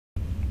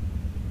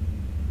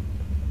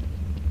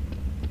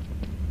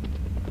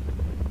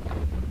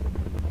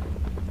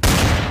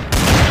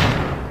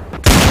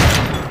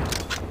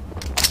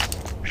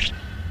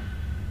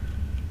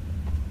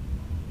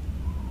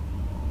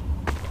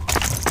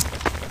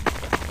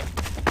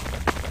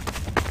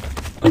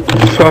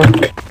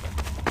Fuck.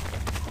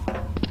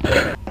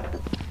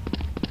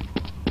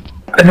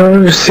 I don't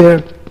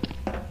understand.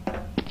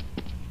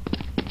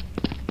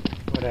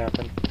 What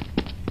happened?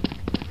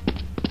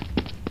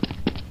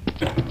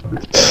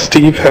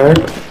 Steve hack.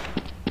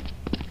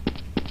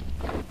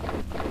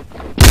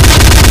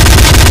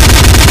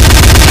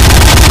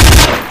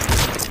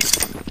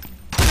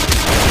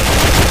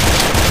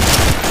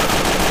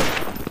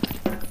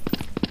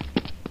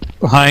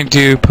 Behind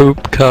you,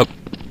 poop cup.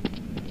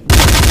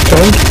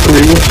 Don't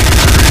breathe.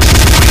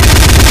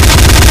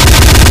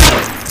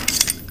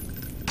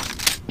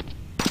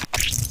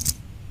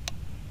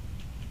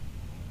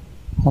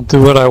 I'll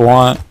do what I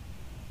want.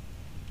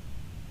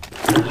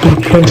 You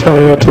can't tell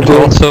me what to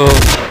do. Also,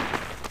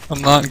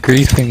 I'm not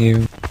griefing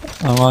you.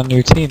 I'm on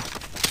your team.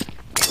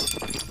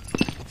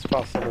 It's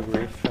possible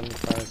grief and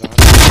fires on.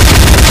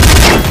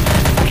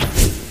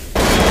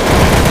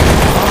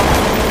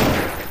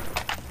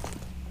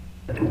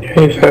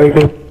 Hey,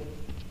 faggot.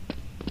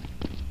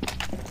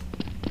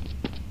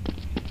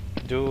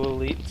 Dual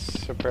elite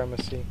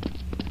supremacy.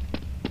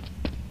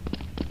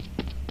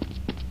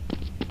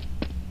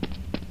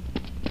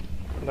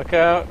 Look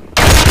out!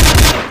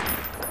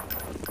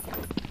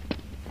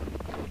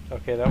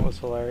 Okay, that was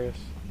hilarious.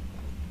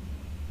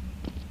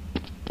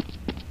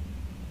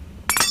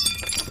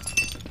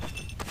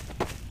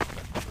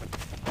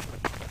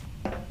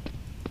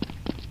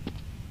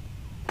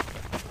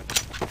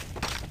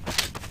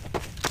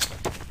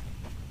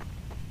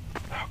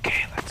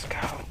 Okay, let's go.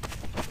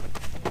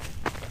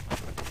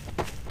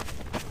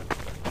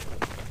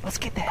 Let's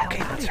get the hell out of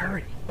here. Let's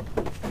hurry.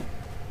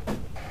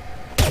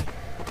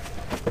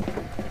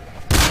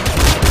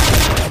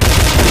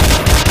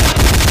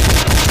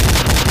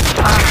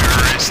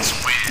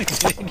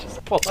 Did he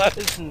just pull out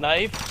his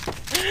knife?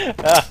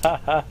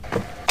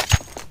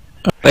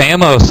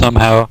 Ammo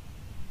somehow.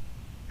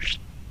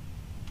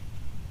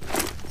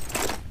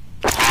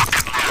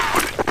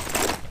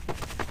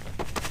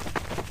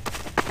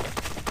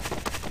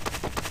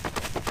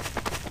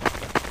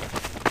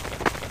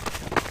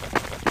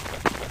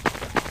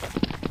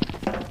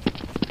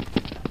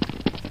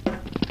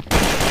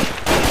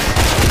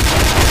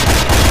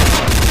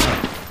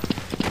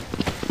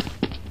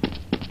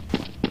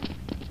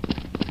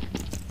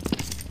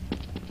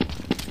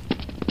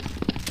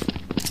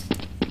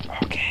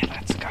 Okay,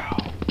 let's go.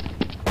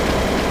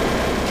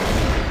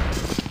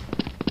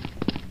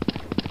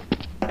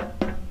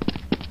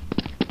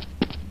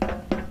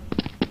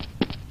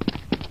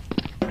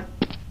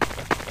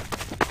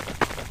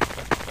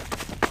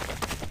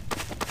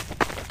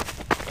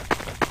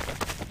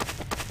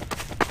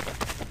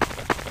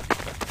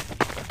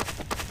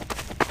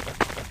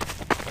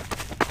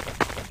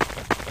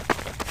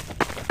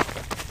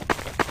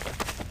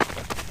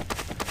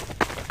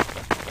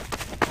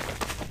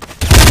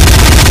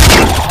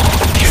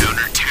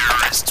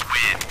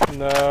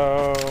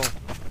 No.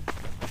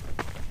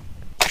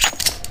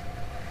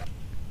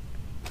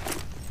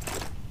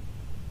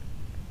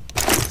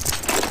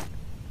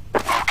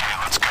 Okay,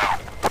 let's go.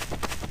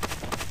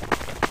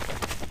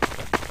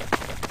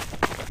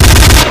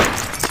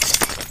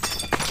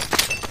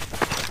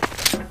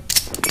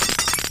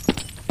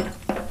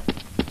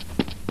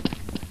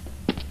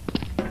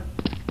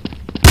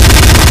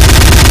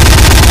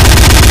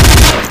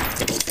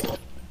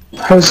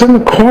 I was in the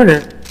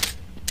corner.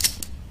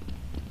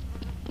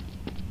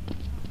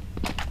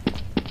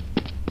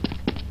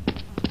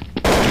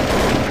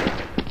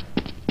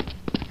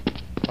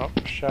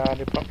 Pop,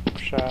 shoddy, pop,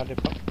 shoddy,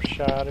 pop,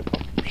 shoddy,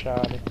 pop,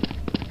 shoddy.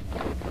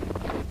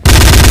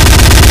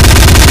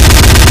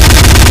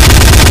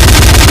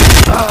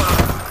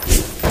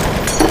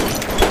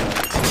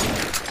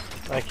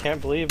 I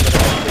can't believe that I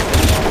actually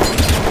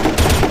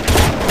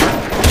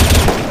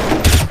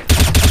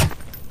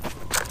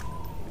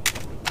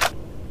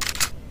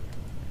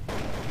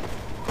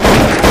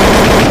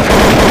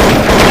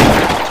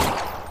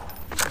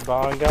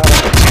Bong got it.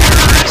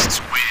 Terrorists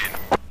win.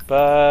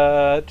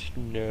 But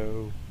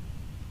no.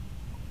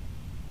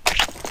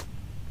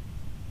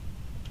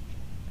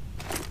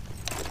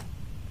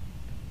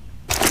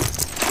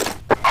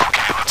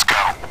 Okay, let's go.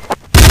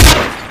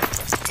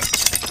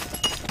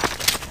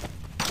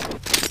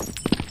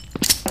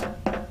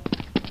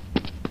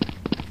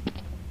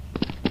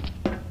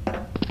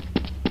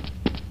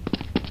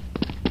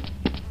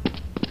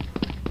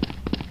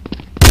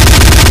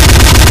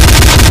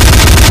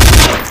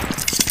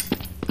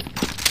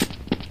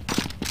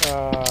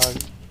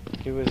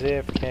 He was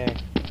AFK.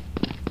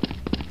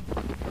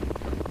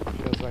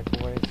 Feels like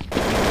a waste.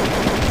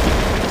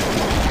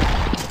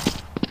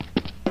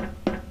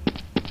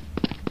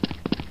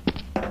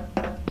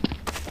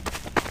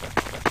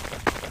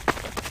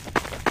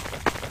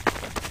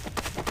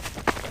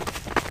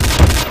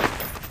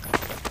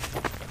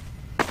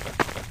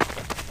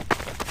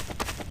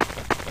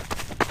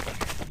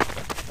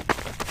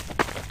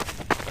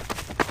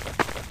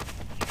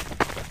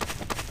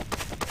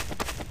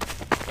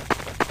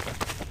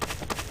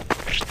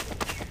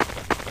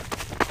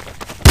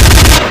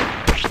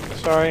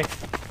 Sorry.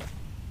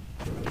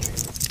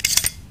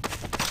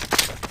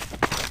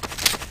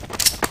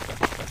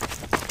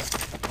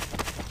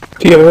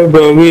 Do you have a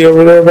bogey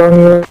over there,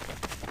 Bonnie?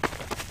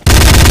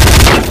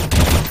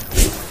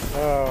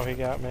 Oh, he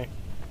got me.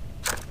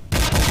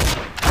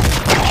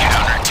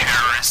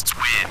 Counter-terrorists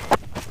win.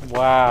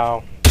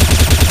 Wow.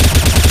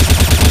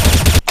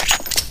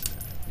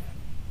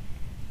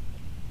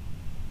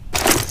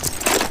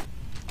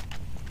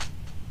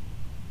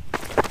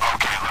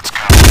 Okay, let's go.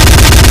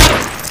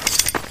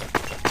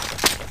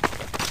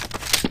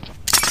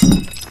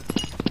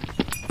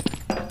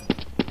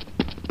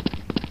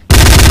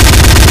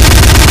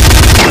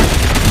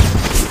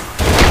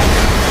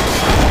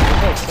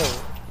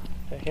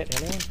 Did I hit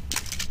anyone?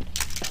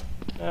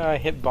 I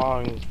hit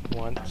Bong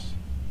once.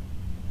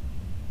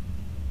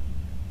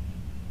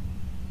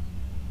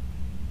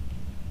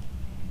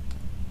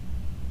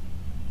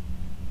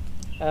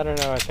 I don't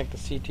know, I think the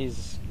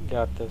CT's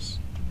got this.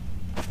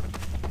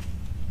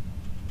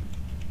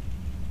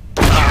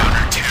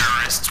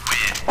 Counter-terrorists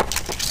win.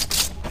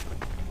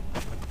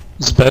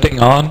 Is betting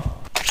on?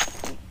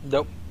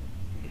 Nope.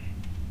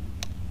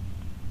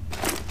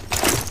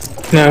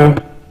 No.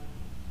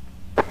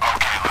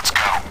 Okay, let's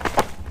go.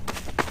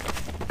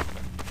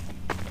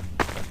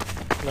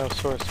 No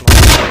source mode.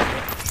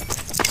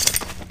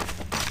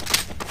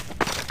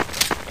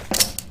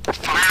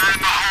 Fire in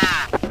the hole.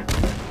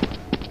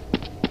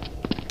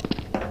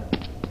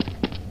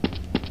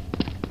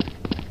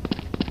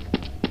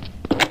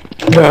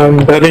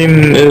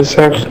 Betting is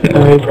actually, no,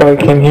 you probably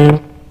can't hear.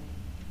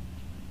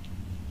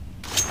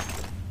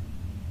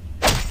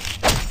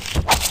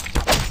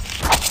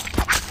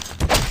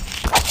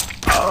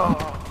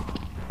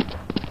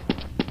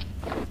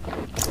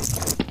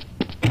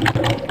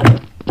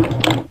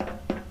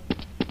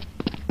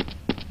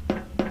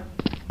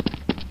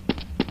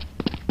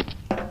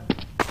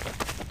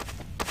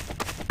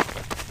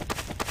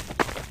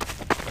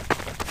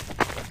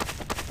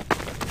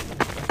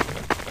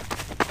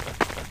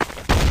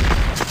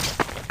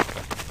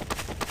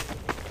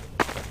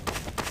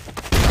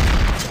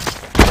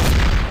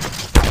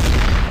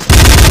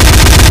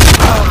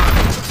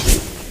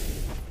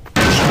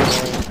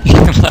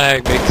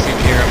 Lag makes you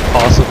near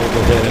impossible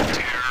to hit.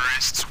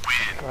 Terrorists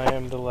win. I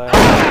am the last.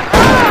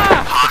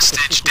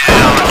 Hostage down.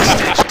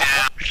 Hostage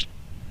down.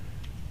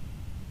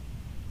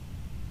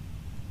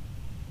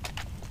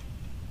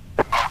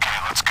 Okay,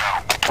 let's go.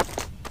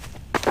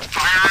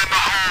 Fire in the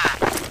hole.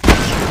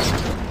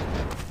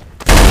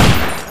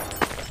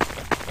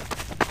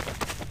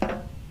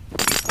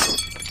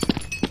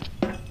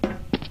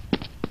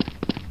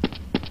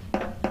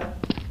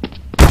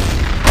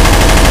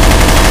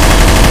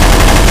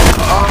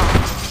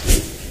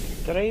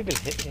 Did I even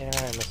hit? Yeah,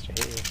 I must have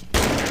hit you.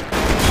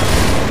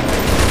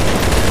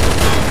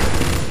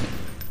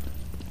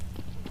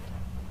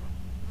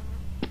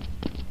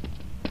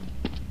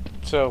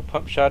 So,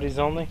 pump shotties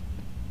only?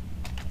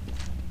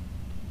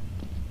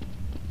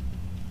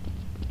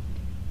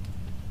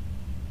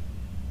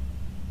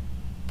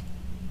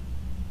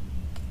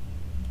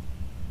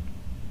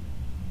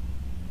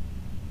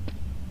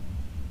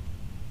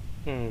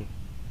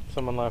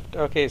 Someone left.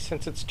 Okay,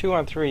 since it's 2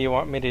 on 3, you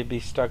want me to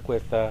be stuck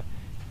with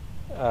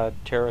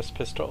terrorist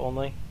pistol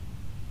only?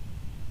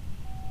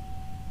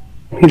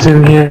 He's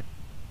in here.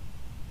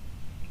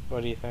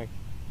 What do you think?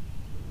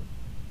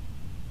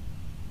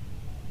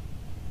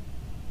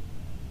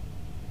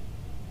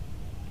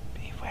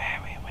 Be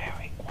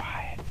very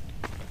quiet.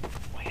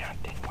 We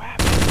hunting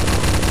weapons.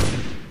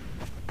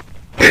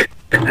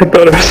 I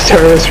thought it was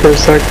terrorists for a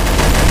second.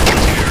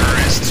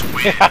 Terrorists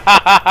win.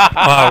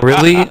 Wow,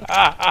 really?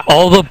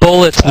 All the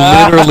bullets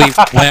literally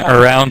went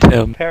around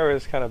him. Para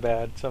is kind of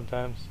bad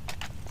sometimes.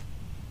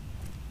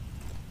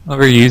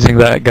 Never using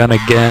that gun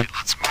again.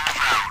 Let's move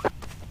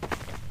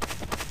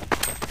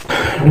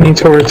out. We need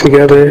to work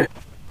together.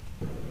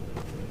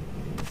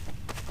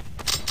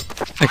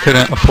 I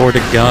couldn't afford a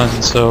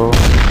gun, so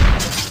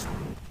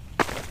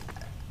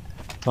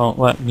don't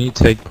let me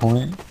take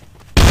point.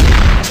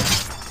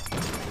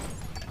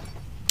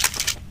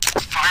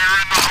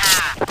 Fire in the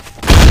hole.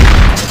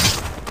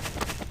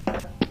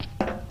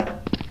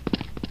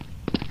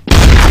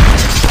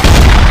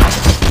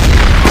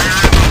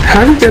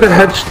 How do you get a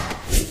head?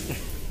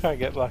 I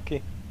get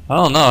lucky. I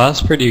don't know,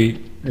 that's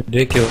pretty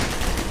ridiculous.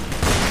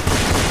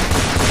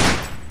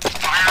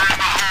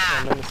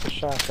 And then it's a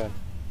shotgun.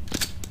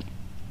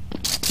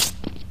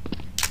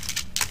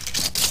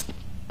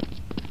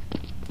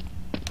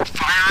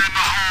 Fire in the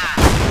hole.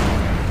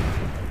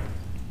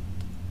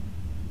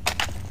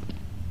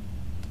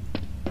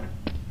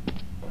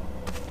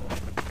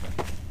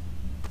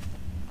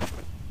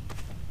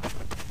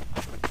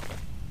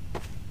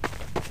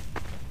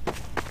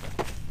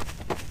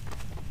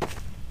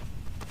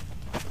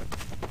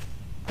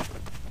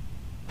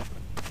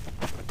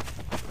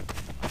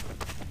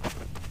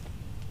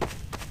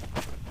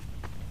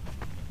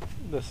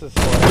 This is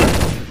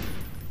hilarious.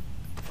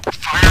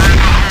 Fire in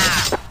the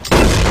hole.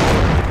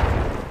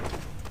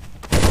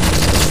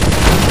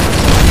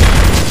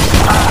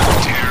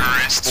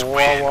 Terrorists Whoa,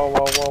 win. whoa,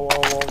 whoa, whoa,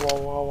 whoa, whoa,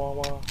 whoa, whoa,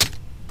 whoa.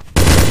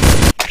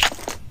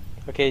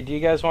 Okay, do you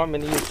guys want me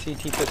to use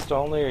CT pistol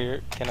only,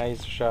 or can I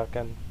use a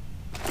shotgun?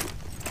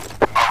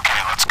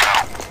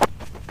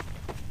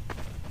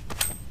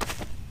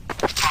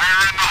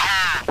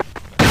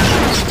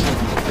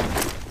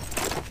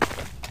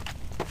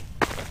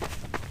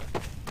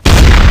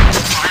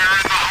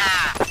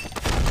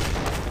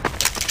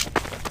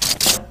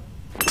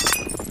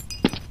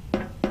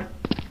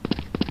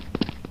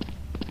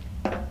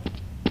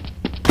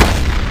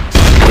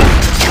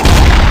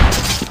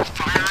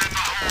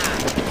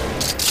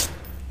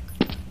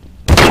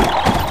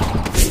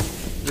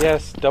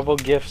 Yes, double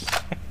gifts.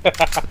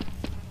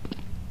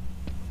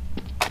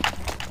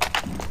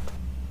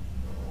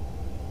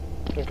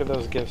 Look at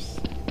those gifts.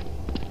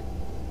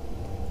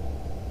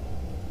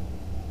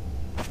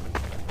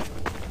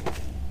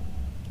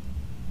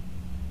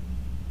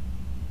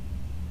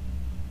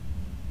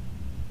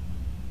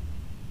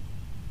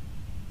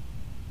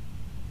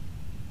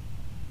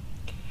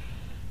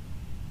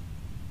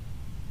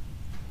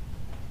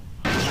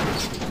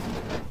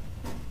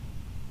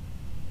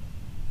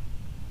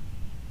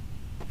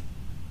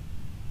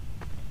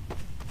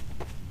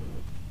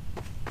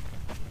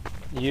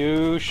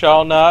 You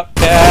shall not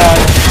pass.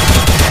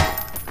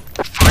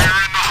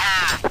 Fire in the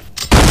hole!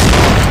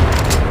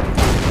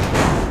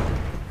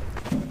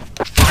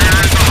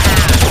 Fire in the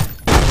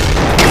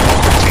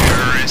hole!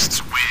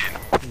 Terrorists win.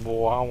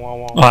 Wow, wow,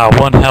 wow. Wow,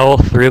 1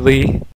 health, really?